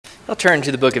I'll turn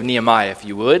to the book of Nehemiah, if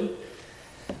you would.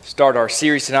 Start our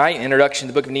series tonight, Introduction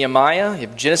to the book of Nehemiah. You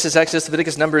have Genesis, Exodus,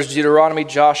 Leviticus, Numbers, Deuteronomy,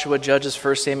 Joshua, Judges,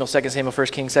 1 Samuel, 2 Samuel, 1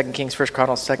 Kings, 2 Kings, 1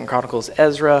 Chronicles, 2 Chronicles,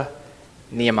 Ezra,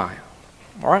 Nehemiah.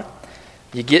 All right?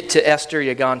 You get to Esther,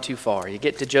 you've gone too far. You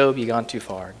get to Job, you've gone too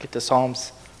far. Get to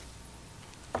Psalms,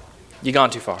 you've gone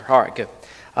too far. All right, good.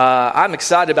 I'm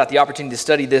excited about the opportunity to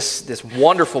study this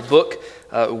wonderful book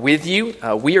with you.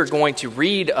 We are going to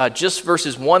read just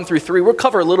verses 1 through 3. We'll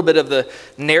cover a little bit of the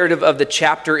narrative of the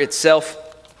chapter itself,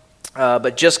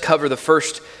 but just cover the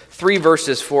first 3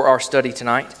 verses for our study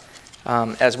tonight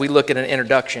as we look at an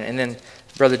introduction. And then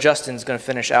Brother Justin's going to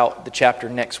finish out the chapter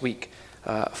next week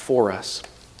for us.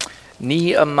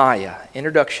 Nehemiah,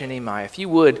 Introduction to Nehemiah. If you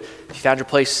would, if you found your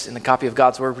place in the copy of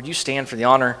God's Word, would you stand for the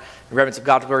honor and reverence of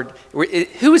God's Word?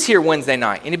 Who was here Wednesday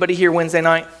night? Anybody here Wednesday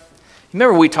night?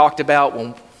 Remember we talked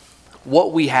about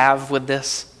what we have with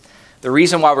this? The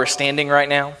reason why we're standing right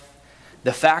now?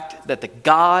 The fact that the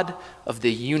God of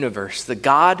the universe, the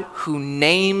God who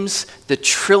names the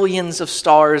trillions of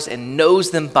stars and knows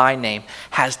them by name,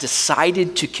 has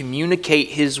decided to communicate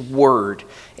His Word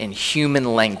in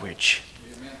human language.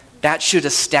 That should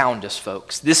astound us,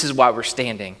 folks. This is why we're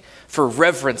standing, for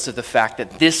reverence of the fact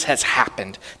that this has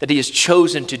happened, that He has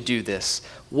chosen to do this.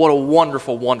 What a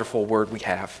wonderful, wonderful word we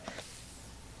have.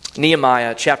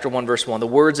 Nehemiah chapter 1, verse 1. The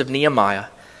words of Nehemiah,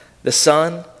 the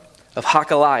son of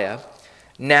Hakaliah.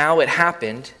 Now it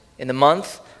happened in the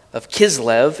month of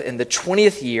Kislev in the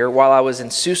 20th year, while I was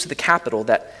in Susa, the capital,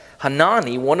 that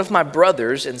Hanani, one of my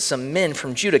brothers, and some men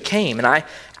from Judah came, and I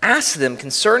asked them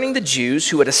concerning the Jews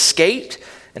who had escaped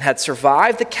and had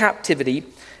survived the captivity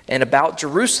and about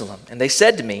Jerusalem. And they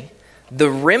said to me, the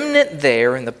remnant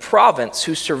there in the province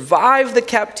who survived the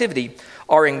captivity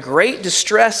are in great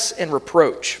distress and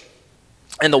reproach.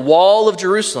 And the wall of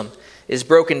Jerusalem is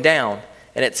broken down,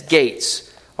 and its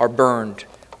gates are burned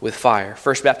with fire.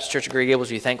 First Baptist Church of Grey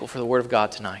Gables, are you thankful for the word of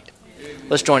God tonight? Amen.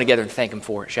 Let's join together and thank Him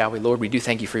for it, shall we? Lord, we do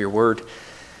thank You for Your word.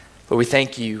 Lord, we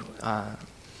thank You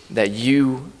that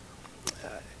You,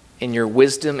 in Your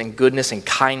wisdom and goodness and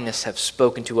kindness, have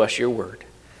spoken to us Your word.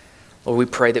 Lord, we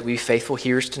pray that we be faithful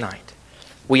hearers tonight.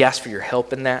 We ask for Your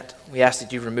help in that. We ask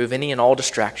that You remove any and all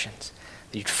distractions,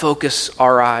 that You'd focus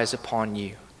our eyes upon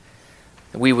You,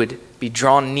 that we would be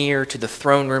drawn near to the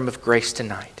throne room of grace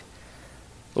tonight.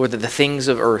 Lord, that the things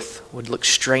of earth would look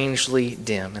strangely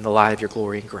dim in the light of Your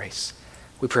glory and grace.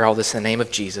 We pray all this in the name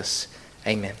of Jesus.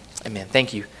 Amen. Amen.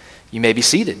 Thank you. You may be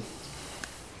seated.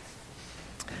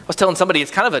 I was telling somebody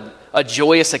it's kind of a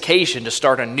joyous occasion to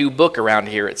start a new book around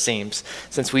here, it seems,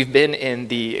 since we've been in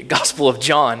the Gospel of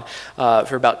John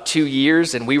for about 2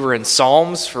 years, and we were in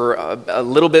Psalms for a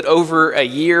little bit over a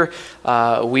year.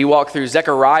 We walked through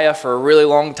Zechariah for a really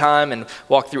long time and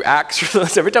walked through Acts.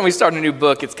 Every time we start a new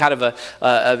book, it's kind of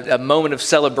a moment of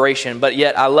celebration, but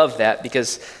yet I love that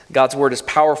because God's Word is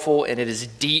powerful and it is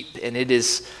deep and it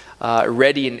is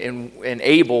ready and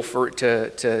able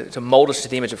to mold us to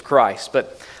the image of Christ.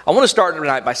 But I want to start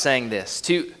tonight by saying this.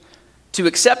 To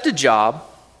accept a job,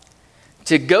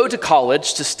 to go to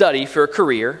college to study for a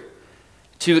career,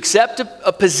 to accept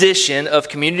a position of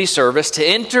community service, to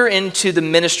enter into the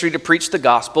ministry to preach the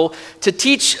gospel, to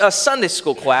teach a Sunday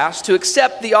school class, to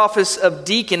accept the office of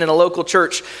deacon in a local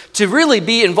church, to really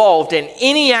be involved in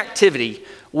any activity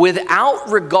without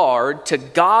regard to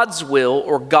God's will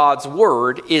or God's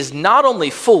word is not only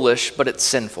foolish, but it's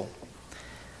sinful.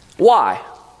 Why?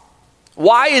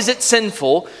 Why is it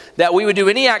sinful that we would do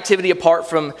any activity apart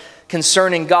from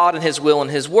concerning God and His will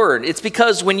and His word? It's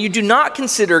because when you do not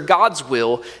consider God's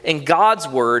will and God's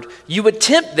word, you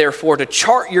attempt, therefore, to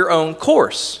chart your own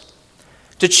course,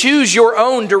 to choose your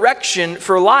own direction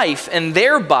for life, and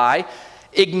thereby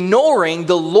ignoring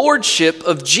the lordship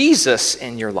of Jesus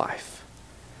in your life.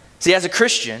 See, as a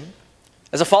Christian,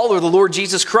 as a follower of the Lord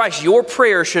Jesus Christ, your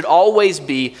prayer should always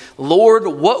be, Lord,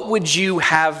 what would You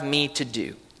have me to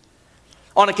do?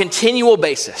 On a continual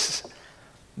basis.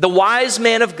 The wise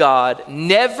man of God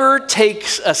never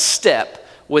takes a step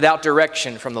without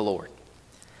direction from the Lord.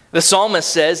 The psalmist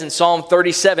says in Psalm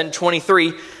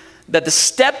 37:23 that the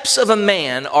steps of a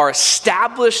man are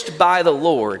established by the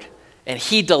Lord, and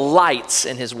He delights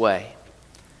in His way.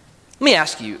 Let me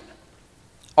ask you,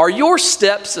 are your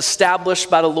steps established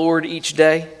by the Lord each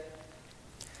day?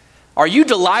 Are you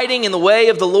delighting in the way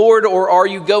of the Lord, or are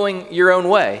you going your own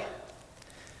way?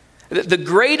 The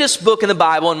greatest book in the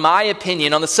Bible, in my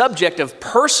opinion, on the subject of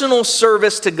personal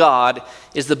service to God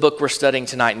is the book we're studying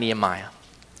tonight, Nehemiah.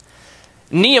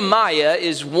 Nehemiah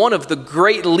is one of the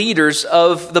great leaders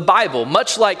of the Bible.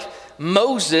 Much like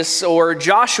Moses or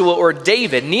Joshua or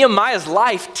David. Nehemiah's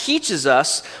life teaches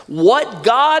us what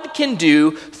God can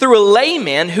do through a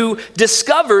layman who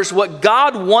discovers what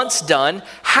God wants done,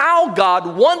 how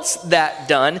God wants that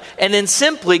done, and then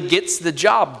simply gets the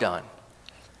job done.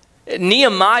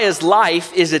 Nehemiah's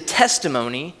life is a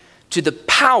testimony to the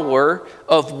power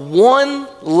of one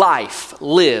life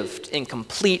lived in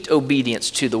complete obedience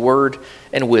to the word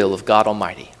and will of God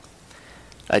Almighty.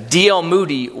 D.L.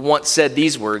 Moody once said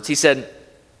these words. He said,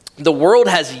 "The world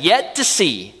has yet to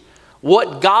see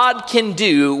what God can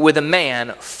do with a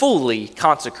man fully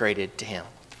consecrated to him."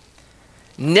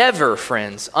 Never,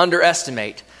 friends,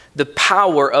 underestimate the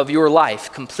power of your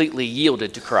life completely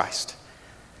yielded to Christ.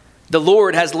 The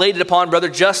Lord has laid it upon Brother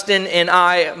Justin and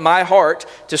my heart,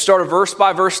 to start a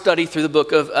verse-by-verse study through the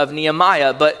book of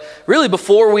Nehemiah. But really,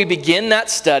 before we begin that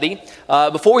study,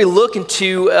 before we look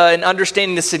into and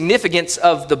understanding the significance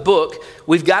of the book,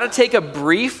 we've got to take a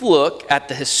brief look at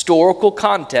the historical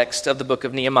context of the book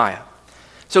of Nehemiah.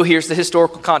 So here's the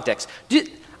historical context.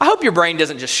 I hope your brain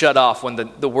doesn't just shut off when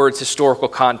the words historical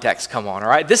context come on, all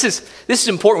right? This is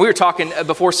important. We were talking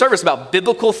before service about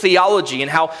biblical theology and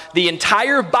how the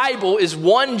entire Bible is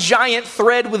one giant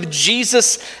thread with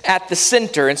Jesus at the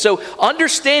center. And so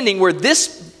understanding where this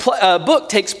book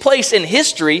takes place in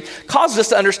history causes us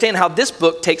to understand how this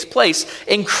book takes place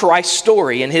in Christ's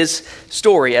story, in his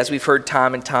story, as we've heard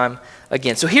time and time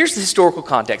again. So here's the historical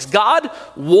context. God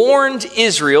warned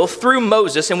Israel through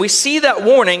Moses, and we see that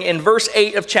warning in verse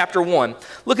 8 of chapter 1.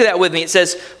 Look at that with me. It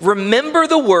says, "Remember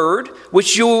the word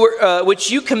which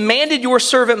you commanded your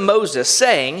servant Moses,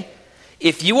 saying,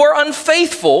 if you are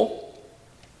unfaithful,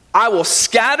 I will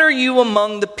scatter you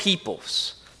among the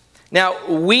peoples." Now,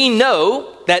 we know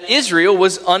that Israel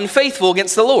was unfaithful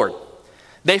against the Lord.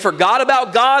 They forgot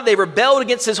about God. They rebelled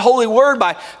against his holy word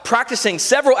by practicing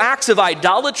several acts of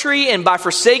idolatry and by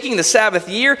forsaking the Sabbath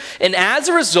year. And as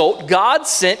a result, God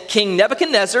sent King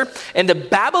Nebuchadnezzar and the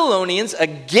Babylonians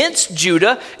against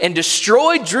Judah and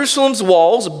destroyed Jerusalem's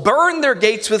walls, burned their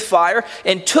gates with fire,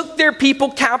 and took their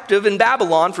people captive in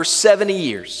Babylon for 70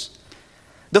 years.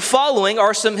 The following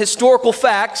are some historical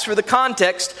facts for the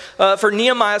context for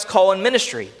Nehemiah's call and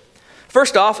ministry.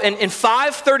 First off, in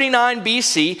 539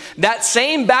 BC, that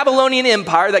same Babylonian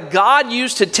empire that God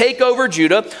used to take over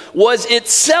Judah was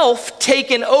itself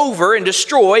taken over and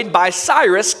destroyed by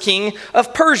Cyrus, king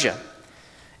of Persia.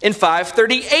 In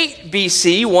 538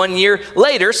 BC, 1 year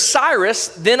later, Cyrus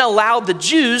then allowed the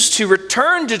Jews to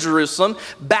return to Jerusalem,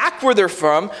 back where they're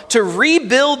from, to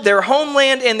rebuild their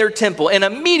homeland and their temple. And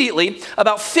immediately,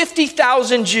 about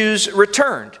 50,000 Jews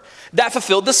returned. That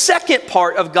fulfilled the second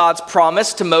part of God's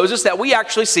promise to Moses that we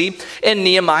actually see in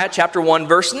Nehemiah chapter 1,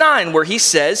 verse 9, where he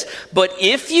says, "But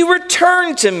if you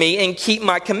return to me and keep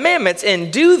my commandments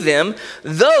and do them,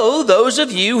 though those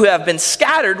of you who have been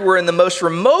scattered were in the most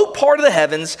remote part of the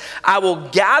heavens, I will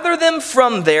gather them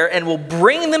from there and will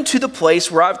bring them to the place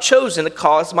where I've chosen to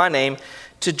cause my name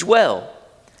to dwell."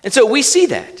 And so we see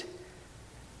that.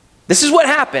 This is what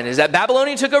happened, is that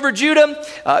Babylonian took over Judah,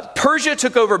 Persia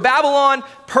took over Babylon,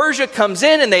 Persia comes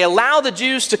in and they allow the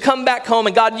Jews to come back home,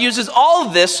 and God uses all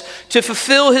of this to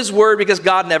fulfill his word because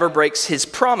God never breaks his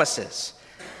promises.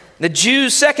 The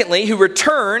Jews, secondly, who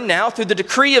return now through the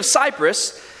decree of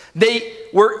Cyrus, they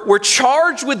were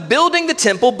charged with building the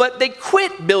temple, but they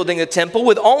quit building the temple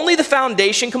with only the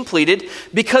foundation completed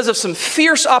because of some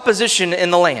fierce opposition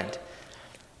in the land.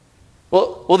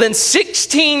 Well, then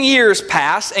 16 years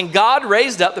passed, and God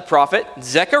raised up the prophet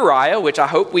Zechariah, which I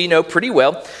hope we know pretty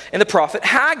well, and the prophet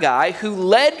Haggai, who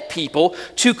led people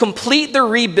to complete the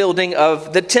rebuilding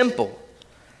of the temple.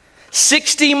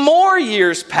 60 more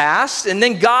years passed, and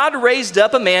then God raised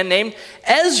up a man named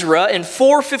Ezra in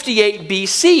 458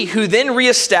 BC, who then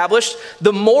reestablished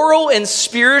the moral and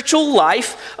spiritual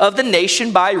life of the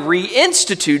nation by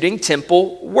reinstituting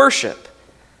temple worship.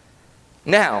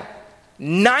 Now,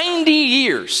 90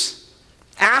 years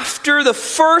after the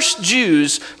first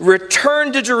Jews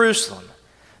returned to Jerusalem,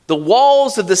 the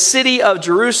walls of the city of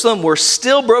Jerusalem were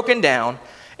still broken down,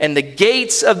 and the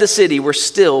gates of the city were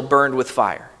still burned with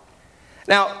fire.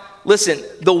 Now, listen,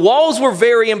 the walls were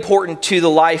very important to the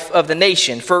life of the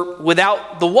nation, for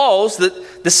without the walls,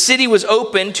 the city was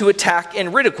open to attack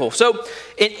and ridicule. So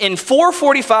in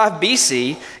 445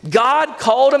 BC, God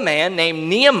called a man named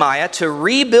Nehemiah to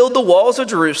rebuild the walls of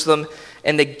Jerusalem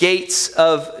and the gates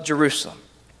of Jerusalem.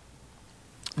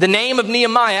 The name of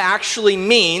Nehemiah actually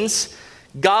means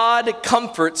God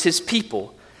comforts his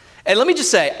people. And let me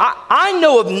just say, I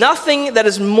know of nothing that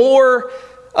is more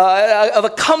of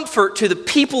a comfort to the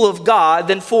people of God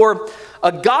than for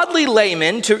a godly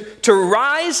layman to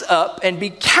rise up and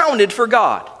be counted for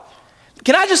God.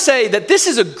 Can I just say that this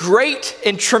is a great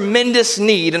and tremendous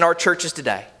need in our churches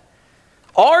today?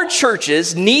 Our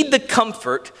churches need the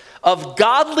comfort of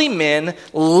godly men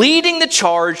leading the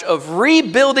charge of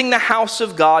rebuilding the house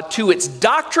of God to its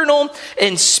doctrinal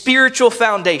and spiritual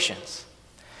foundations.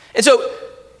 And so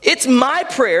it's my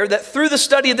prayer that through the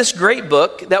study of this great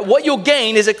book, that what you'll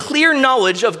gain is a clear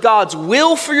knowledge of God's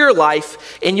will for your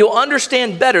life, and you'll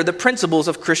understand better the principles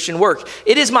of Christian work.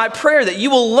 It is my prayer that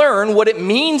you will learn what it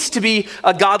means to be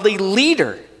a godly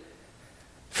leader.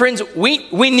 Friends, we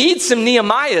need some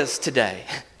Nehemiahs today.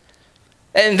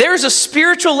 And there's a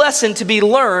spiritual lesson to be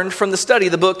learned from the study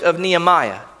of the book of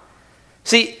Nehemiah.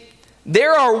 See,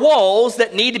 there are walls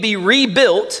that need to be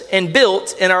rebuilt and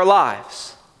built in our lives.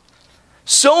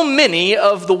 So many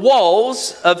of the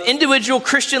walls of individual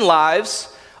Christian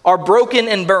lives are broken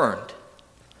and burned.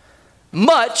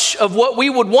 Much of what we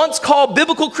would once call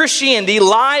biblical Christianity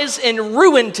lies in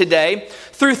ruin today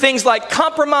through things like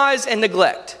compromise and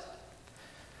neglect.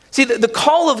 See, the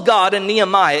call of God in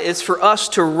Nehemiah is for us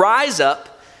to rise up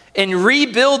and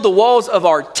rebuild the walls of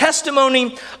our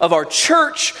testimony, of our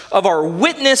church, of our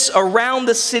witness around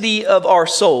the city of our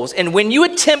souls. And when you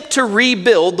attempt to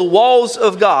rebuild the walls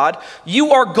of God,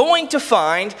 you are going to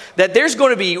find that there's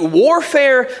going to be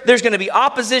warfare, there's going to be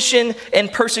opposition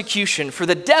and persecution. For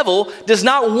the devil does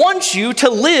not want you to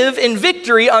live in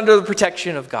victory under the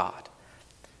protection of God.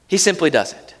 He simply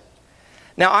doesn't.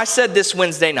 Now, I said this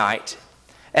Wednesday night,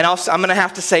 and I'm going to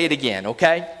have to say it again,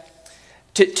 okay?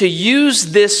 To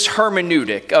use this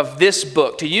hermeneutic of this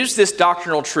book, to use this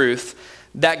doctrinal truth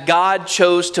that God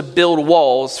chose to build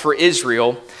walls for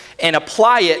Israel and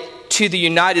apply it to the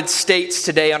United States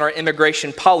today on our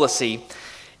immigration policy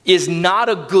is not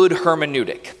a good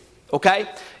hermeneutic, okay?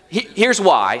 Here's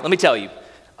why. Let me tell you.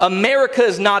 America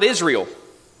is not Israel.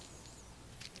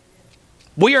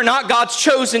 We are not God's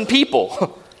chosen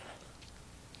people.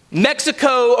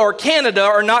 Mexico or Canada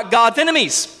are not God's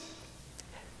enemies.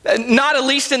 Not at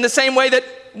least in the same way that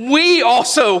we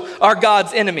also are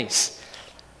God's enemies.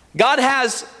 God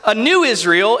has a new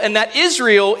Israel, and that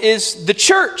Israel is the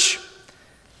church.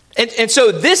 And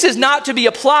so this is not to be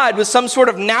applied with some sort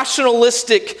of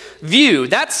nationalistic view.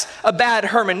 That's a bad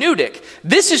hermeneutic.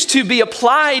 This is to be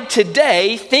applied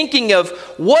today, thinking of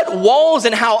what walls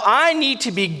and how I need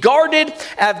to be guarded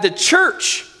as the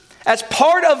church. As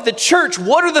part of the church,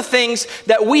 what are the things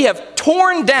that we have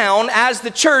torn down as the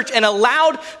church and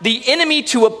allowed the enemy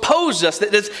to oppose us,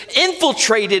 that has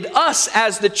infiltrated us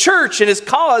as the church and has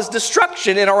caused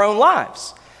destruction in our own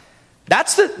lives?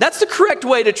 That's the correct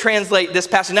way to translate this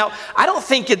passage. Now, I don't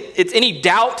think it's any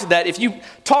doubt that if you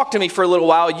talk to me for a little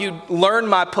while, you'd learn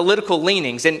my political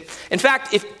leanings. And in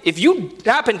fact, if you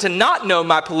happen to not know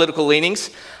my political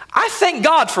leanings, I thank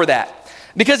God for that.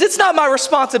 Because it's not my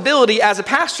responsibility as a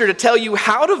pastor to tell you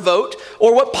how to vote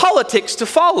or what politics to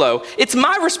follow. It's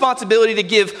my responsibility to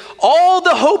give all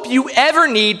the hope you ever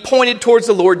need pointed towards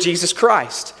the Lord Jesus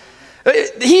Christ.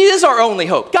 He is our only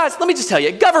hope. Guys, let me just tell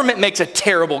you, government makes a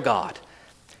terrible God.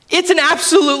 It's an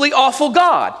absolutely awful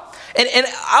God. And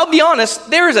I'll be honest,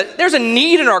 there's a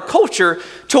need in our culture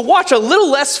to watch a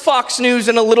little less Fox News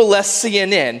and a little less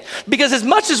CNN. Because as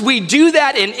much as we do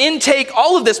that and intake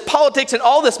all of this politics and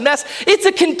all this mess, it's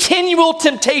a continual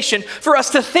temptation for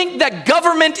us to think that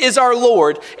government is our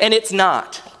Lord, and it's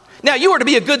not. Now, you are to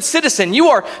be a good citizen. You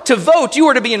are to vote. You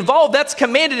are to be involved. That's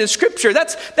commanded in Scripture.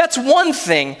 That's one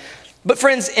thing. But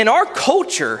friends, in our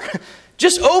culture,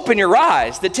 just open your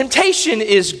eyes. The temptation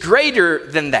is greater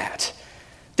than that.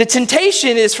 The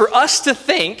temptation is for us to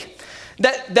think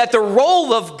that the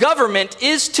role of government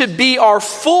is to be our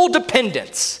full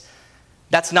dependence.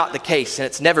 That's not the case, and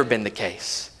it's never been the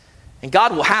case. And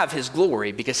God will have his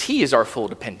glory because he is our full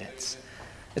dependence.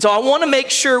 And so I want to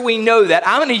make sure we know that.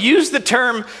 I'm going to use the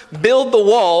term build the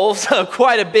walls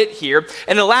quite a bit here.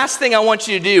 And the last thing I want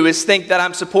you to do is think that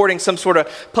I'm supporting some sort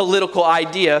of political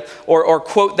idea or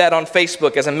quote that on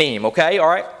Facebook as a meme, okay? All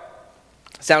right?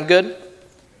 Sound good?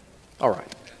 All right.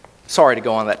 Sorry to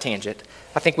go on that tangent.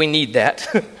 I think we need that.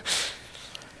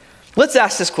 Let's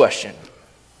ask this question.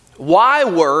 Why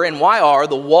were and why are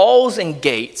the walls and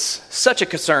gates such a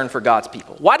concern for God's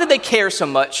people? Why did they care so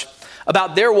much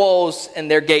about their walls and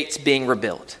their gates being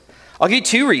rebuilt? I'll give you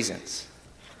two reasons.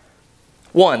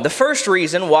 One, the first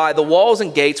reason why the walls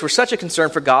and gates were such a concern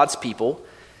for God's people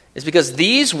is because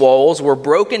these walls were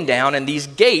broken down and these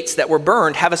gates that were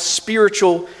burned have a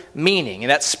spiritual meaning. And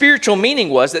that spiritual meaning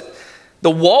was that the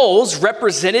walls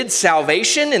represented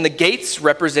salvation and the gates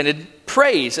represented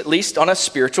praise, at least on a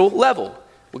spiritual level.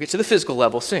 We'll get to the physical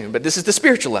level soon, but this is the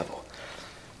spiritual level.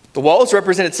 The walls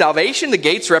represented salvation. The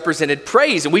gates represented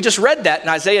praise. And we just read that in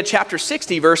Isaiah chapter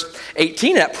 60, verse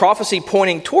 18, that prophecy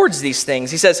pointing towards these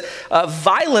things. He says,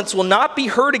 violence will not be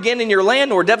heard again in your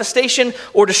land, or devastation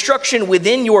or destruction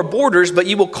within your borders, but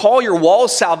you will call your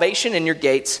walls salvation and your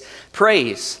gates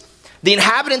praise. The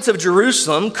inhabitants of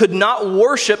Jerusalem could not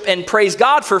worship and praise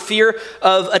God for fear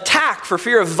of attack, for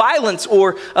fear of violence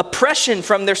or oppression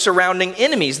from their surrounding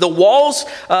enemies. The walls,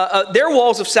 their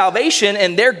walls of salvation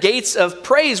and their gates of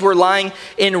praise were lying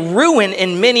in ruin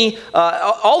in many,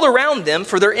 all around them,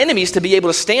 for their enemies to be able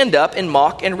to stand up and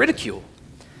mock and ridicule.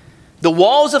 The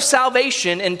walls of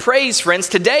salvation and praise, friends,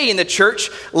 today in the church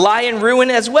lie in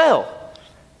ruin as well.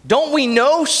 Don't we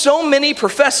know so many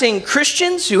professing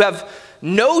Christians who have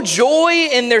no joy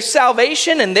in their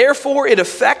salvation, and therefore it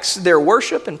affects their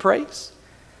worship and praise?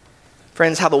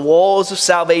 Friends, how the walls of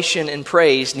salvation and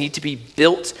praise need to be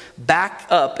built back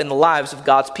up in the lives of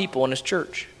God's people in His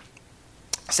church.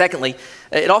 Secondly,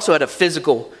 it also had a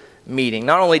physical meaning.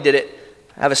 Not only did it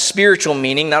have a spiritual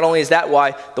meaning, not only is that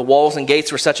why the walls and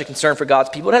gates were such a concern for God's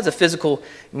people, it has a physical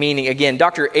meaning. Again,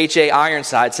 Dr. H.A.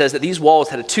 Ironside says that these walls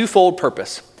had a twofold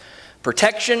purpose: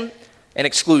 protection and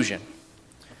exclusion.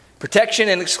 Protection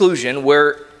and exclusion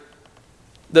were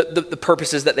the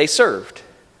purposes that they served.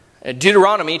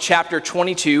 Deuteronomy chapter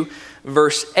 22,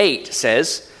 verse 8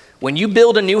 says, "When you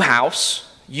build a new house,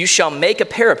 you shall make a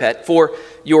parapet for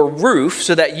your roof,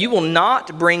 so that you will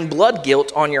not bring blood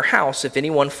guilt on your house if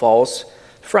anyone falls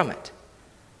from it."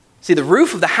 See, the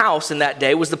roof of the house in that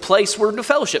day was the place where the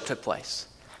fellowship took place.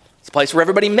 It's a place where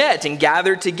everybody met and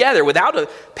gathered together without a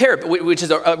parapet, which is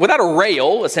without a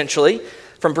rail, essentially,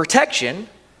 from protection.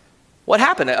 What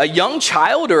happened? A young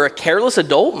child or a careless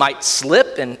adult might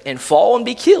slip and fall and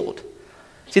be killed.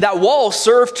 See, that wall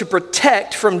served to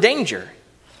protect from danger.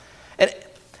 And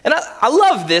I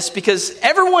love this because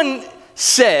everyone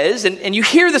says, and you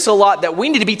hear this a lot, that we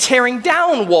need to be tearing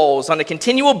down walls on a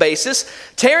continual basis,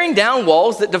 tearing down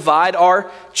walls that divide our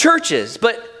churches.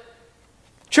 But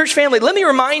church family, let me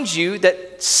remind you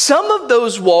that some of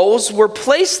those walls were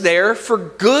placed there for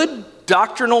good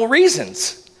doctrinal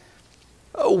reasons.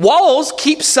 Walls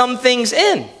keep some things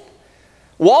in.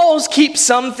 Walls keep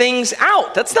some things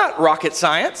out. That's not rocket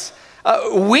science.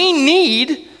 We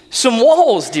need some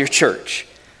walls, dear church.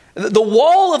 The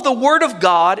wall of the Word of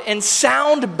God and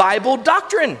sound Bible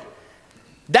doctrine.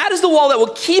 That is the wall that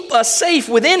will keep us safe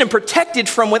within and protected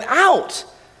from without.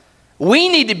 We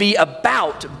need to be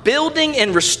about building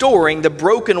and restoring the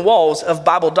broken walls of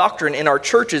Bible doctrine in our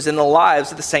churches and the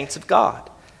lives of the saints of God.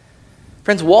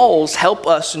 Friends, walls help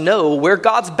us know where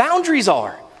God's boundaries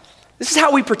are. This is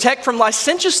how we protect from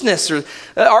licentiousness, or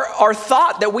our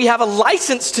thought that we have a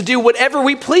license to do whatever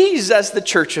we please as the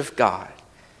church of God.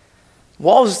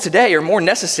 Walls today are more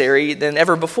necessary than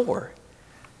ever before.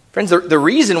 Friends, the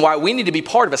reason why we need to be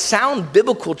part of a sound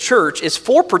biblical church is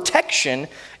for protection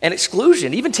and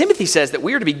exclusion. Even Timothy says that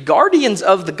we are to be guardians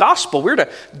of the gospel. We're to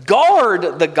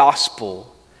guard the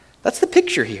gospel. That's the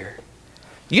picture here.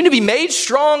 You need to be made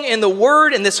strong in the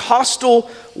word in this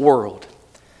hostile world.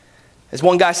 As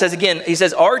one guy says again, he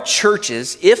says, our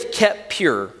churches, if kept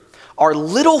pure, are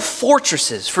little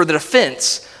fortresses for the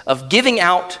defense of giving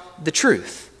out the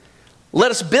truth. Let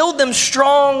us build them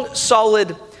strong,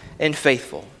 solid, and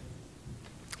faithful.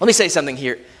 Let me say something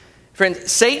here. Friends,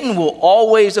 Satan will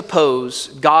always oppose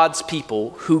God's people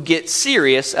who get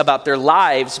serious about their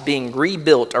lives being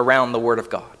rebuilt around the Word of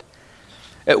God.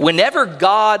 Whenever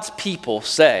God's people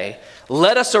say,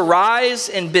 "Let us arise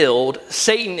and build,"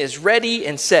 Satan is ready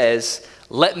and says,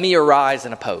 "Let me arise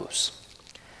and oppose."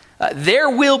 There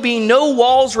will be no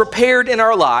walls repaired in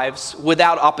our lives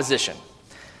without opposition.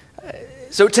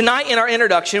 So tonight in our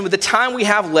introduction, with the time we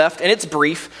have left, and it's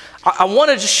brief, I want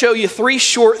to just show you three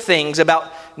short things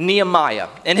about Nehemiah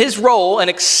and his role in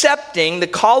accepting the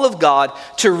call of God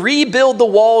to rebuild the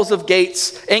walls of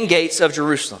gates of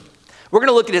Jerusalem. We're going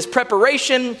to look at his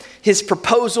preparation, his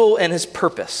proposal, and his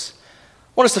purpose.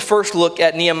 I want us to first look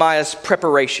at Nehemiah's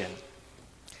preparation.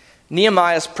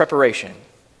 Nehemiah's preparation.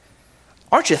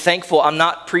 Aren't you thankful I'm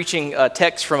not preaching a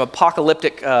text from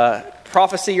apocalyptic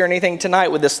prophecy or anything tonight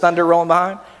with this thunder rolling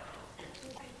behind?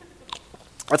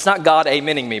 That's not God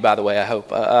amening me, by the way, I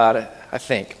hope. I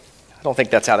think. I don't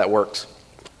think that's how that works.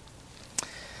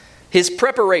 His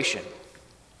preparation.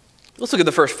 Let's look at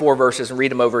the first 4 verses and read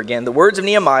them over again. The words of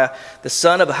Nehemiah, the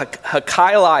son of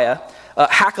Hachaliah.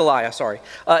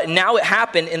 Now it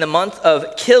happened in the month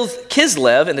of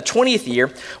Kislev in the 20th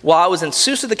year, while I was in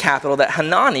Susa the capital, that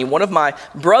Hanani, one of my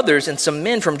brothers, and some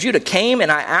men from Judah came,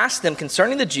 and I asked them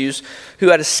concerning the Jews who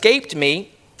had escaped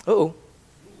me,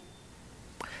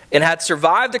 and had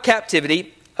survived the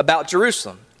captivity about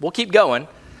Jerusalem. We'll keep going.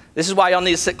 This is why y'all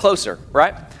need to sit closer,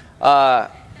 right?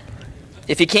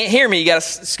 If you can't hear me, you got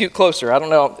to scoot closer. I don't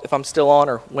know if I'm still on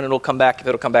or when it'll come back, if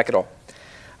it'll come back at all.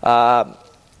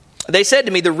 They said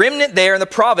to me, the remnant there in the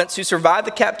province who survived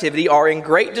the captivity are in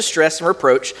great distress and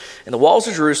reproach, and the walls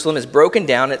of Jerusalem is broken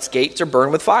down, and its gates are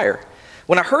burned with fire.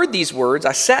 When I heard these words,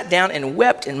 I sat down and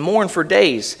wept and mourned for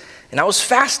days. And I was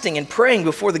fasting and praying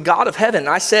before the God of heaven. And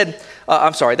I said,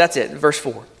 that's it, verse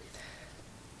 4.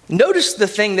 Notice the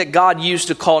thing that God used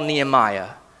to call Nehemiah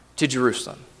to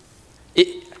Jerusalem.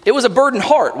 It was a burdened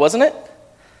heart, wasn't it?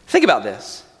 Think about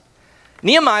this.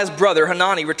 Nehemiah's brother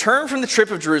Hanani returned from the trip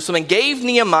of Jerusalem and gave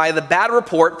Nehemiah the bad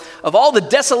report of all the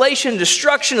desolation and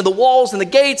destruction of the walls and the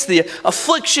gates, the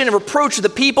affliction and reproach of the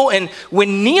people. And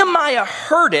when Nehemiah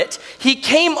heard it, he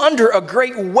came under a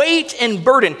great weight and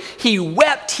burden. He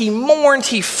wept, he mourned,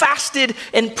 he fasted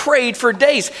and prayed for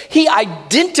days. He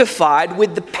identified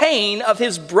with the pain of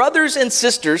his brothers and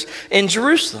sisters in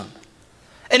Jerusalem.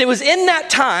 And it was in that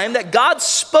time that God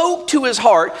spoke to his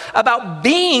heart about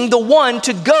being the one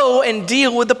to go and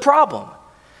deal with the problem.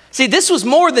 See, this was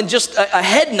more than just a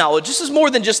head knowledge. This is more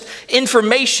than just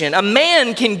information. A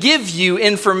man can give you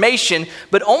information,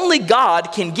 but only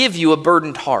God can give you a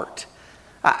burdened heart.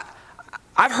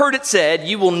 I've heard it said,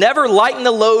 you will never lighten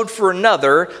the load for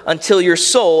another until your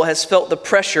soul has felt the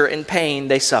pressure and pain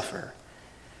they suffer.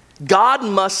 God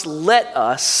must let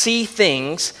us see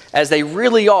things as they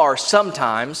really are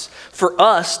sometimes for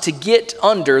us to get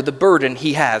under the burden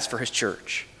he has for his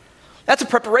church. That's a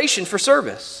preparation for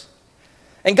service.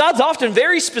 And God's often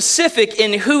very specific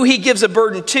in who he gives a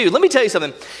burden to. Let me tell you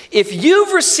something. If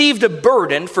you've received a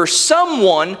burden for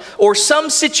someone or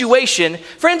some situation,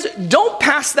 friends, don't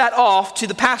pass that off to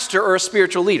the pastor or a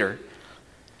spiritual leader.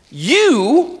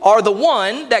 You are the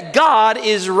one that God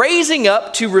is raising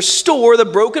up to restore the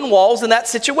broken walls in that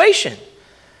situation.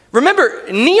 Remember,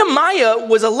 Nehemiah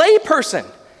was a lay person.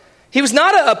 He was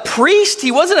not a priest.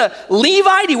 He wasn't a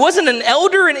Levite. He wasn't an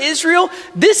elder in Israel.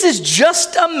 This is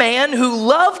just a man who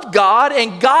loved God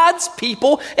and God's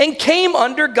people and came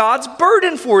under God's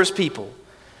burden for his people.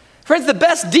 Friends, the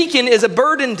best deacon is a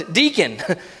burdened deacon.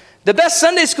 The best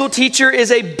Sunday school teacher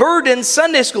is a burdened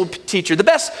Sunday school teacher. The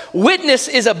best witness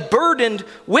is a burdened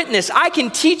witness. I can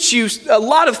teach you a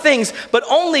lot of things, but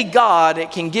only God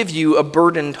can give you a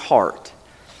burdened heart.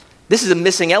 This is a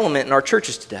missing element in our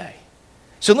churches today.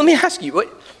 So let me ask you,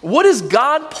 what has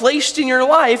God placed in your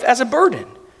life as a burden?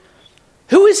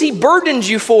 Who has he burdened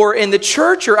you for in the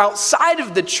church or outside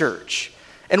of the church?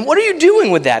 And what are you doing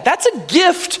with that? That's a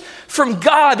gift from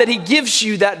God that he gives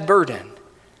you that burden.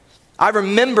 I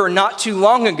remember not too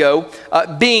long ago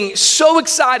being so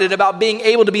excited about being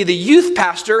able to be the youth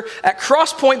pastor at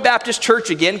Cross Point Baptist Church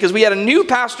again, because we had a new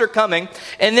pastor coming,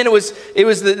 and then it was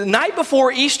the night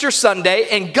before Easter Sunday,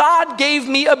 and God gave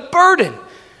me a burden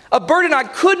I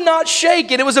could not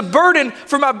shake, and it was a burden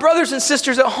for my brothers and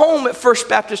sisters at home at First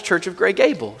Baptist Church of Grey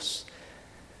Gables.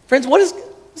 Friends, what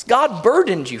has God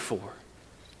burdened you for?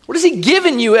 What has he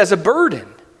given you as a burden?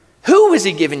 Who has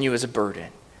he given you as a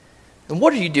burden? And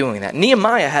what are you doing with that?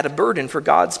 Nehemiah had a burden for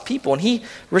God's people, and he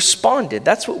responded.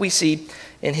 That's what we see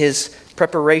in his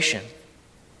preparation.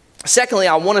 Secondly,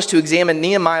 I want us to examine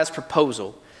Nehemiah's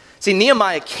proposal. See,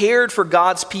 Nehemiah cared for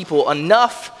God's people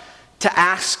enough to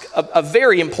ask a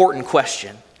very important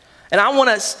question. And I want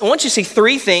you to see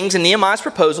three things in Nehemiah's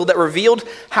proposal that revealed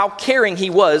how caring he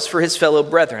was for his fellow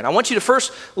brethren. I want you to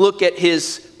first look at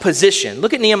his position.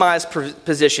 Look at Nehemiah's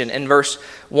position in verse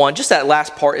 1. Just that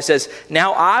last part, it says,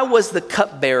 "Now I was the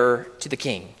cupbearer to the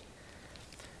king."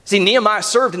 See, Nehemiah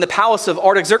served in the palace of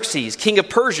Artaxerxes, king of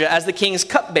Persia, as the king's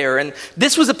cupbearer. And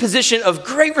this was a position of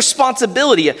great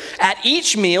responsibility. At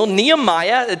each meal,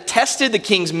 Nehemiah tested the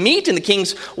king's meat and the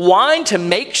king's wine to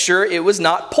make sure it was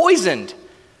not poisoned.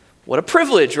 What a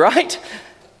privilege, right?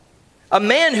 A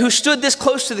man who stood this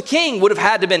close to the king would have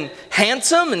had to have been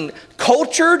handsome and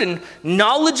cultured and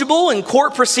knowledgeable in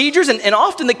court procedures. And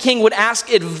often the king would ask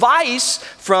advice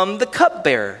from the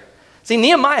cupbearer. See,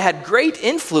 Nehemiah had great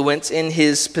influence in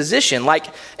his position. Like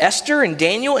Esther and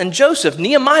Daniel and Joseph,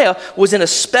 Nehemiah was in a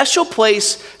special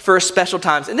place for special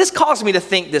times. And this caused me to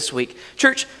think this week,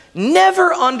 church,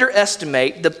 never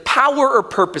underestimate the power or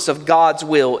purpose of God's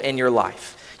will in your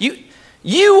life.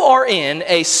 You are in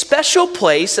a special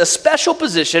place, a special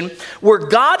position where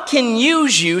God can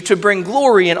use you to bring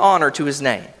glory and honor to his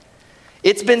name.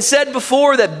 It's been said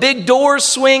before that big doors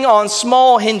swing on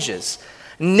small hinges.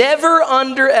 Never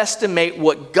underestimate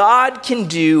what God can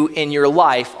do in your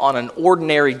life on an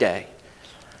ordinary day.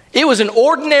 It was an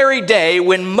ordinary day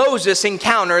when Moses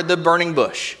encountered the burning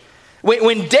bush.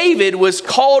 When David was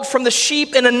called from the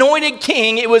sheep and anointed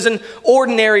king, it was an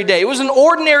ordinary day. It was an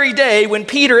ordinary day when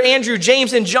Peter, Andrew,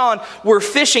 James, and John were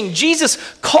fishing. Jesus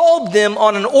called them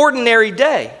on an ordinary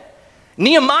day.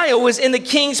 Nehemiah was in the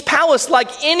king's palace like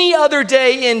any other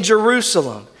day in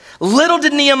Jerusalem. Little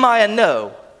did Nehemiah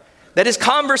know that his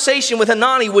conversation with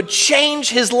Hanani would change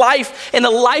his life and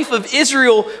the life of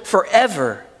Israel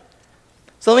forever.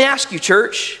 So let me ask you,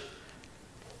 church,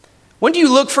 when do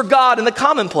you look for God in the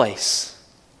commonplace?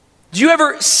 Do you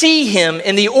ever see him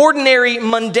in the ordinary,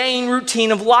 mundane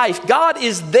routine of life? God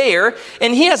is there,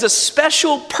 and he has a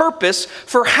special purpose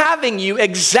for having you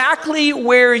exactly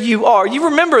where you are. You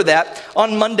remember that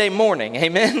on Monday morning,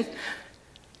 amen?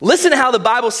 Listen to how the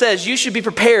Bible says you should be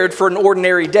prepared for an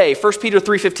ordinary day. 1 Peter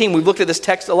 3:15, we've looked at this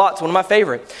text a lot. It's one of my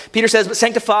favorite. Peter says, but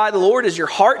sanctify the Lord as your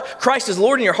heart. Christ is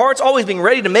Lord in your hearts, always being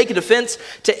ready to make a defense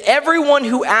to everyone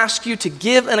who asks you to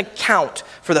give an account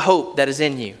for the hope that is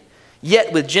in you,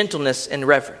 yet with gentleness and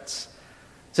reverence.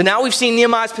 So now we've seen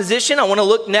Nehemiah's position. I want to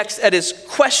look next at his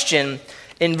question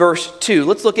in verse 2.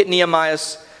 Let's look at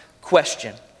Nehemiah's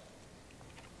question.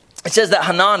 It says that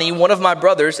Hanani, one of my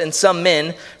brothers, and some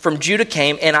men from Judah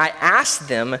came, and I asked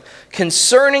them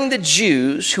concerning the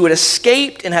Jews who had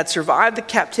escaped and had survived the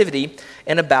captivity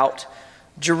and about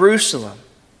Jerusalem.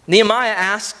 Nehemiah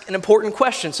asked an important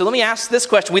question. So let me ask this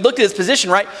question. We looked at his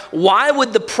position, right? Why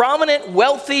would the prominent,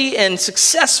 wealthy, and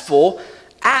successful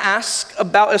ask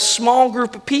about a small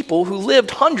group of people who lived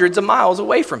hundreds of miles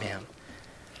away from him?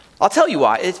 I'll tell you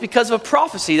why. It's because of a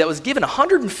prophecy that was given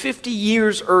 150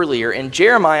 years earlier in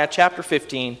Jeremiah chapter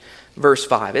 15, verse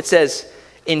 5. It says,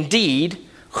 indeed,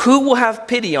 who will have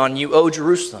pity on you, O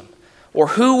Jerusalem? Or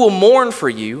who will mourn for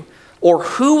you? Or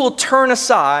who will turn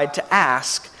aside to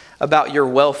ask about your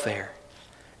welfare?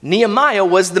 Nehemiah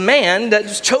was the man that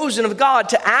was chosen of God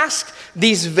to ask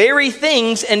these very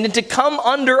things and to come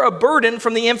under a burden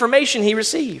from the information he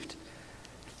received.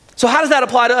 So how does that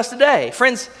apply to us today?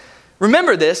 Friends,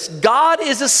 remember this, God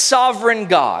is a sovereign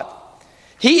God.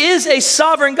 He is a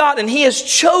sovereign God, and he has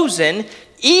chosen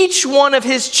each one of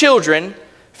his children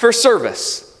for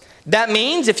service. That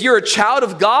means if you're a child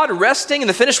of God resting in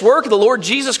the finished work of the Lord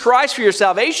Jesus Christ for your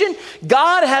salvation,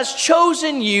 God has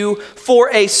chosen you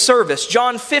for a service.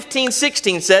 John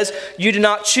 15:16 says, you did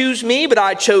not choose me, but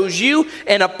I chose you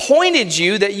and appointed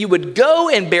you that you would go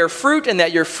and bear fruit and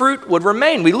that your fruit would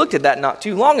remain. We looked at that not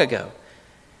too long ago.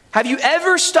 Have you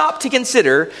ever stopped to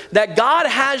consider that God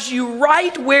has you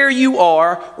right where you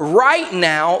are right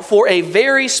now for a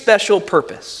very special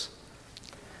purpose?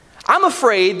 I'm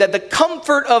afraid that the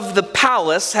comfort of the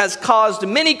palace has caused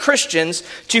many Christians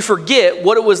to forget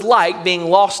what it was like being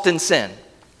lost in sin.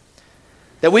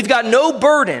 That we've got no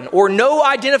burden or no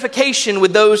identification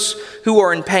with those who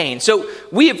are in pain. So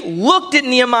we have looked at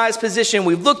Nehemiah's position,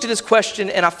 we've looked at his question,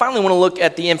 and I finally want to look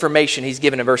at the information he's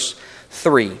given in verse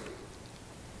 3.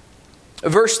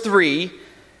 Verse 3,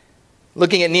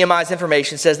 looking at Nehemiah's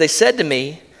information, says, they said to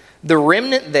me, the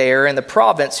remnant there in the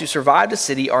province who survived the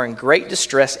city are in great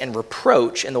distress and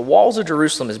reproach, and the walls of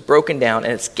Jerusalem is broken down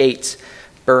and its gates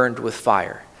burned with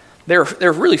fire. There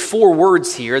are really four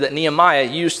words here that Nehemiah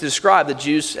used to describe the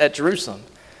Jews at Jerusalem.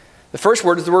 The first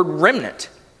word is the word remnant.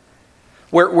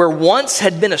 Where once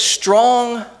had been a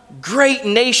strong, great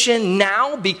nation,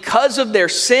 now because of their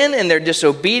sin and their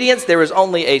disobedience, there is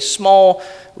only a small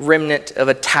remnant of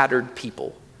a tattered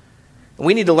people.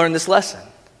 We need to learn this lesson.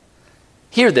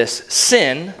 Hear this,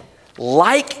 sin,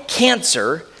 like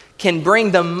cancer, can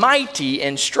bring the mighty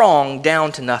and strong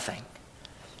down to nothing.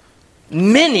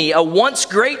 Many a once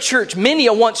great church, many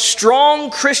a once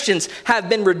strong Christians have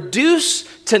been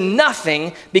reduced to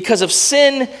nothing because of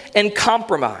sin and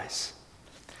compromise.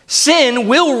 Sin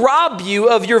will rob you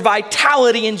of your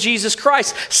vitality in Jesus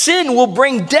Christ. Sin will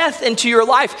bring death into your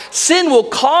life. Sin will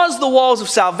cause the walls of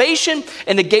salvation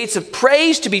and the gates of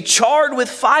praise to be charred with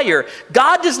fire.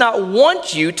 God does not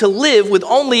want you to live with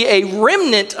only a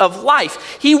remnant of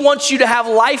life. He wants you to have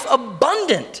life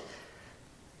abundant.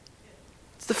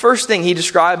 It's the first thing he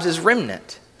describes as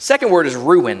remnant. Second word is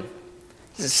ruin.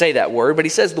 He doesn't say that word, but he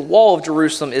says the wall of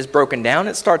Jerusalem is broken down.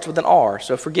 It starts with an R,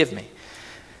 so forgive me.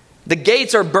 The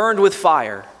gates are burned with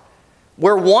fire.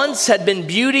 Where once had been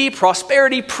beauty,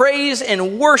 prosperity, praise,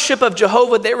 and worship of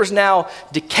Jehovah, there is now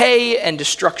decay and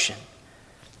destruction.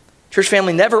 Church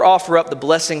family, never offer up the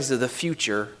blessings of the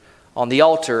future on the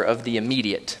altar of the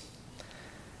immediate.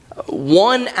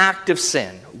 One act of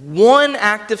sin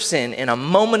in a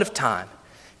moment of time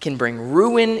can bring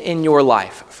ruin in your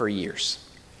life for years.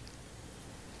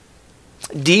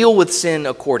 Deal with sin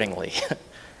accordingly.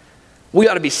 We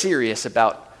ought to be serious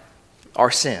about our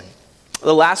sin.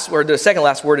 The second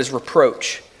last word is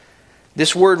reproach.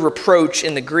 This word reproach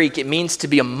in the Greek, it means to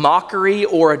be a mockery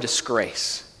or a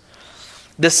disgrace.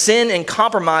 The sin and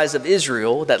compromise of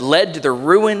Israel that led to their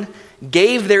ruin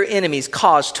gave their enemies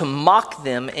cause to mock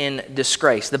them in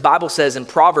disgrace. The Bible says in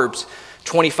Proverbs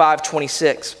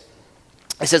 25:26,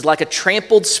 it says, like a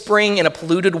trampled spring in a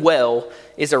polluted well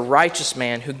is a righteous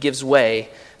man who gives way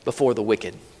before the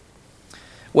wicked.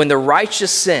 When the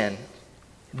righteous sin,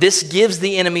 this gives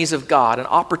the enemies of God an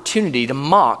opportunity to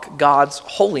mock God's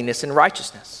holiness and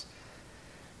righteousness.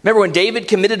 Remember when David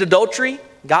committed adultery,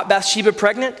 got Bathsheba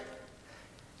pregnant?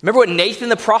 Remember what Nathan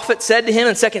the prophet said to him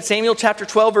in 2 Samuel chapter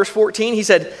 12, verse 14? He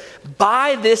said,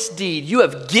 by this deed you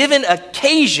have given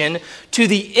occasion to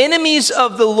the enemies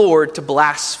of the Lord to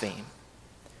blaspheme.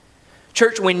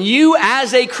 Church, when you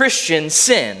as a Christian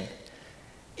sin,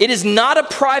 it is not a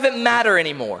private matter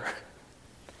anymore.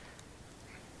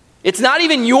 It's not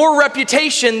even your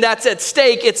reputation that's at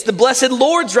stake. It's the blessed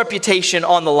Lord's reputation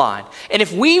on the line. And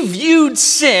if we viewed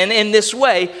sin in this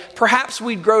way, perhaps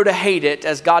we'd grow to hate it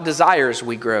as God desires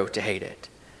we grow to hate it.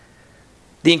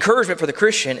 The encouragement for the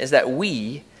Christian is that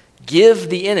we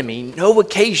give the enemy no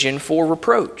occasion for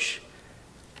reproach.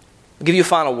 I'll give you a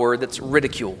final word, that's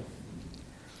ridicule.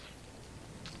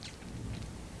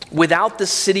 Without the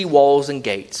city walls and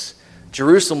gates,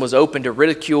 Jerusalem was open to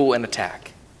ridicule and attack.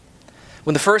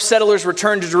 When the first settlers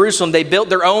returned to Jerusalem, they built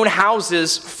their own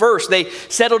houses first. They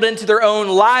settled into their own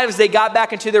lives. They got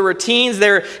back into their routines.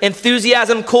 Their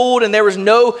enthusiasm cooled, and there was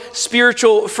no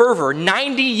spiritual fervor.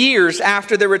 90 years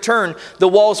after their return, the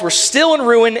walls were still in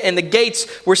ruin and the gates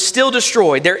were still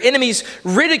destroyed. Their enemies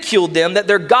ridiculed them that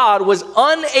their God was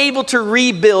unable to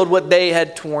rebuild what they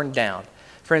had torn down.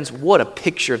 Friends, what a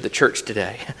picture of the church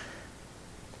today.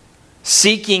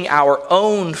 Seeking our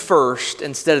own first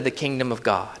instead of the kingdom of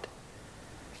God.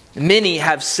 Many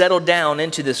have settled down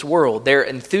into this world. Their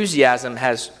enthusiasm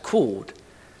has cooled.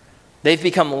 They've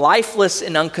become lifeless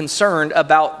and unconcerned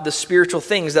about the spiritual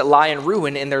things that lie in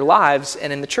ruin in their lives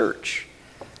and in the church.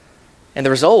 And the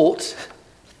result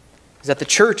is that the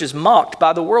church is mocked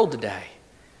by the world today.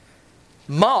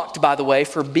 Mocked, by the way,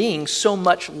 for being so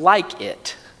much like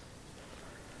it.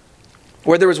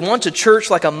 Where there was once a church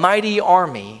like a mighty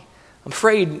army, I'm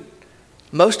afraid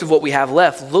most of what we have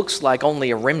left looks like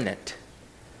only a remnant.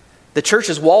 The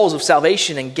church's walls of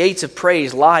salvation and gates of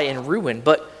praise lie in ruin.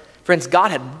 But, friends,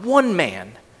 God had one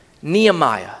man,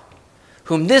 Nehemiah,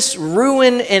 whom this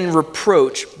ruin and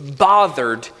reproach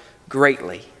bothered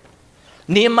greatly.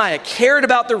 Nehemiah cared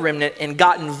about the remnant and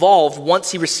got involved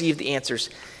once he received the answers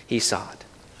he sought.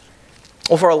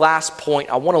 Well, for our last point,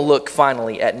 I want to look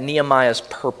finally at Nehemiah's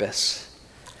purpose.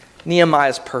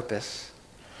 Nehemiah's purpose.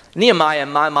 Nehemiah,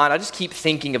 in my mind, I just keep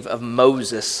thinking of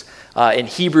Moses in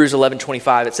Hebrews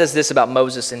 11:25. It says this about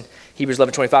Moses in Hebrews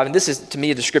 11:25, and this is, to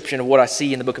me, a description of what I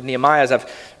see in the book of Nehemiah as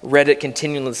I've read it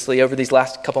continuously over these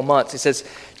last couple months. It says,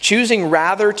 choosing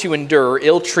rather to endure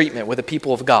ill treatment with the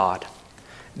people of God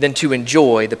than to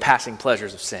enjoy the passing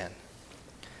pleasures of sin.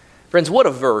 Friends, what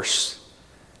a verse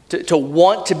to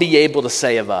want to be able to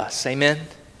say of us, amen?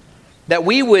 That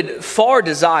we would far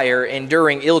desire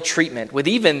enduring ill treatment with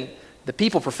even the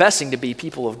people professing to be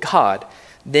people of God,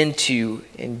 than to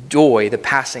enjoy the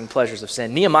passing pleasures of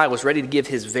sin. Nehemiah was ready to give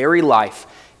his very life,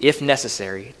 if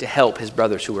necessary, to help his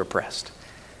brothers who were oppressed.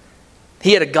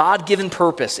 He had a God-given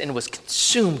purpose and was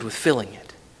consumed with filling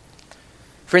it.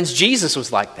 Friends, Jesus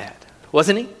was like that,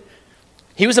 wasn't he?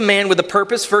 He was a man with a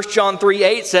purpose. 1 John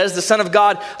 3:8 says, the Son of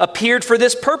God appeared for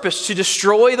this purpose, to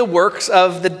destroy the works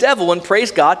of the devil, and praise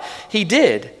God, he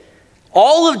did.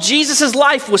 All of Jesus'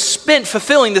 life was spent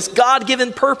fulfilling this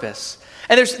God-given purpose.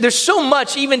 And there's so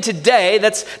much even today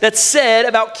that's said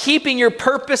about keeping your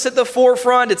purpose at the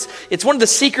forefront. It's one of the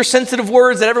seeker-sensitive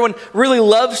words that everyone really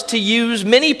loves to use.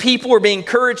 Many people are being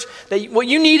encouraged that what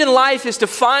you need in life is to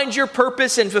find your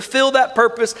purpose and fulfill that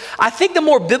purpose. I think the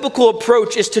more biblical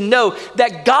approach is to know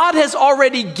that God has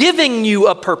already given you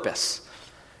a purpose.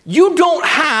 You don't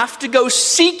have to go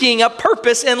seeking a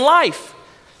purpose in life.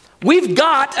 We've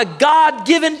got a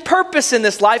God-given purpose in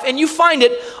this life, and you find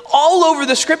it all over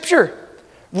the Scripture.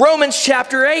 Romans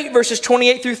chapter 8, verses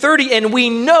 28 through 30, and we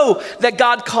know that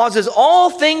God causes all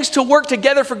things to work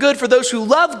together for good for those who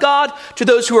love God, to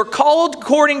those who are called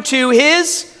according to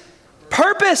his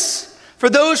purpose. For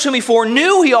those whom he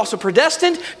foreknew, he also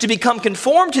predestined to become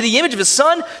conformed to the image of his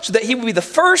Son, so that he would be the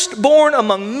firstborn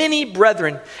among many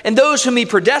brethren. And those whom he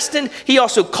predestined, he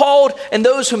also called, and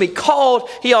those whom he called,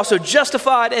 he also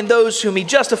justified, and those whom he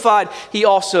justified, he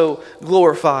also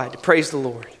glorified. Praise the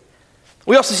Lord.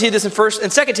 We also see this in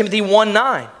 2 Timothy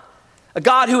 1:9. A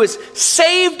God who has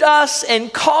saved us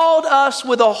and called us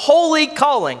with a holy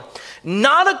calling,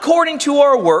 not according to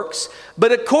our works,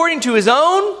 but according to his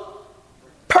own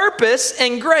purpose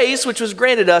and grace, which was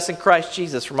granted us in Christ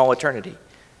Jesus from all eternity.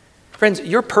 Friends,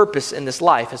 your purpose in this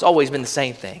life has always been the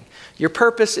same thing. Your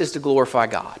purpose is to glorify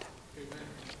God.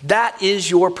 That is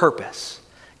your purpose.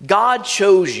 God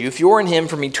chose you, if you're in him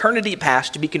from eternity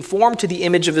past, to be conformed to the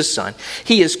image of his Son.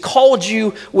 He has called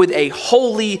you with a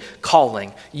holy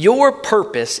calling. Your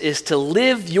purpose is to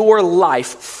live your life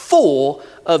full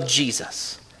of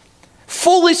Jesus.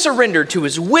 Fully surrendered to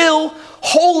his will,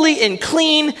 holy and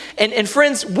clean. And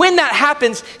friends, when that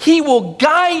happens, he will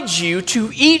guide you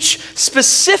to each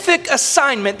specific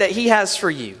assignment that he has for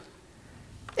you.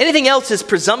 Anything else is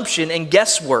presumption and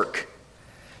guesswork.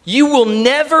 You will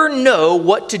never know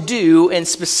what to do in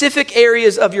specific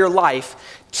areas of your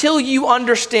life till you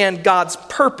understand God's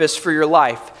purpose for your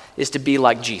life is to be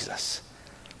like Jesus.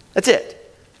 That's it.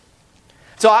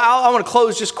 So I want to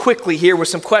close just quickly here with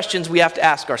some questions we have to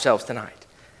ask ourselves tonight.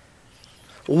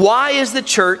 Why is the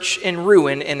church in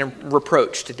ruin and in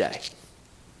reproach today?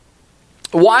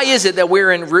 Why is it that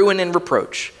we're in ruin and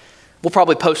reproach? We'll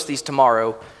probably post these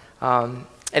tomorrow. And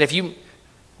if you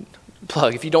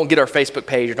don't get our Facebook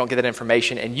page or don't get that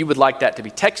information and you would like that to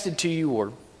be texted to you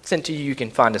or sent to you, you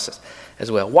can find us as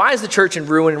well. Why is the church in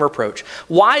ruin and reproach?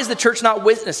 Why is the church not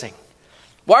witnessing?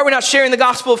 Why are we not sharing the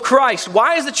gospel of Christ?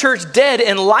 Why is the church dead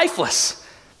and lifeless?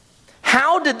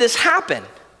 How did this happen?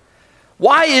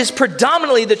 Why is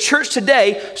predominantly the church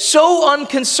today so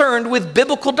unconcerned with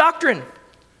biblical doctrine?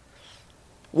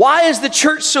 Why is the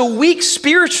church so weak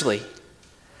spiritually?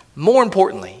 More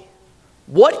importantly,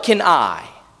 what can I,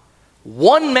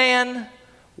 one man,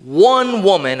 one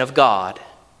woman of God,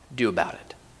 do about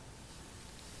it?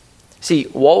 See,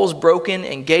 walls broken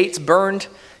and gates burned.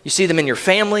 You see them in your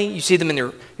family. You see them in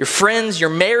your friends,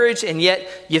 your marriage, and yet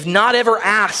you've not ever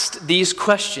asked these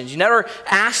questions. You never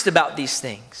asked about these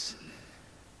things.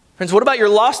 Friends, what about your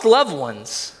lost loved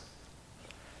ones?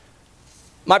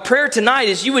 My prayer tonight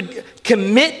is you would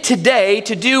commit today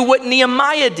to do what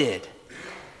Nehemiah did.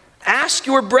 Ask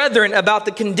your brethren about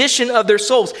the condition of their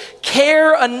souls.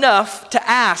 Care enough to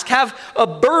ask. Have a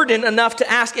burden enough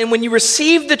to ask. And when you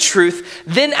receive the truth,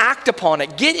 then act upon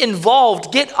it. Get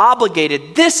involved. Get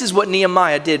obligated. This is what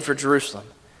Nehemiah did for Jerusalem.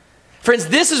 Friends,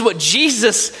 this is what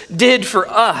Jesus did for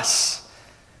us.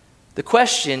 The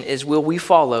question is, will we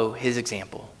follow his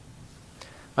example?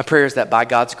 My prayer is that by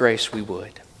God's grace we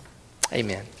would.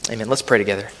 Amen. Amen. Let's pray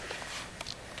together.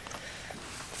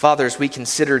 Father, as we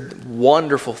considered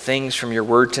wonderful things from your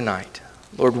word tonight,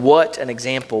 Lord, what an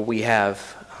example we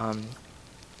have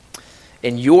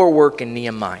in your work in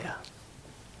Nehemiah.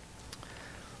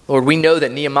 Lord, we know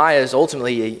that Nehemiah is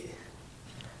ultimately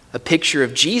a picture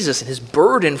of Jesus and his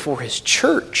burden for his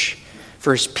church,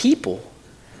 for his people.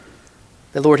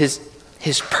 That, Lord,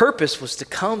 his purpose was to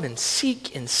come and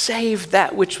seek and save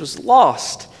that which was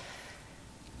lost.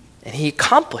 And he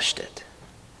accomplished it.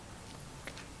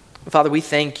 Father, we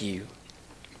thank you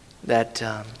that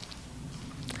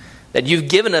you've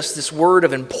given us this word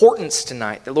of importance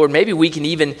tonight. That, Lord, maybe we can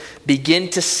even begin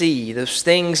to see those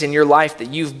things in your life that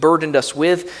you've burdened us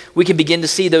with. We can begin to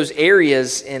see those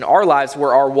areas in our lives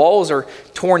where our walls are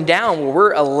torn down, where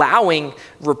we're allowing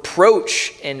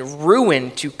reproach and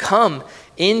ruin to come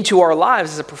into our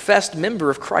lives as a professed member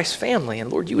of Christ's family.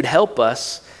 And Lord, you would help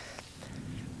us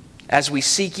as we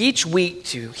seek each week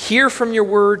to hear from your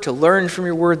word, to learn from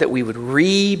your word, that we would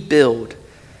rebuild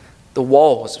the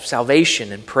walls of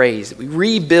salvation and praise, that we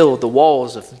rebuild the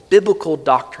walls of biblical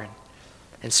doctrine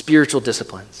and spiritual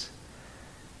disciplines.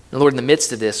 And Lord, in the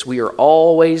midst of this, we are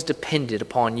always dependent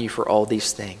upon you for all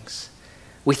these things.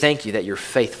 We thank you that you're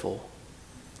faithful.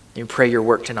 And we pray your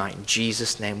work tonight. In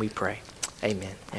Jesus' name we pray. Amen.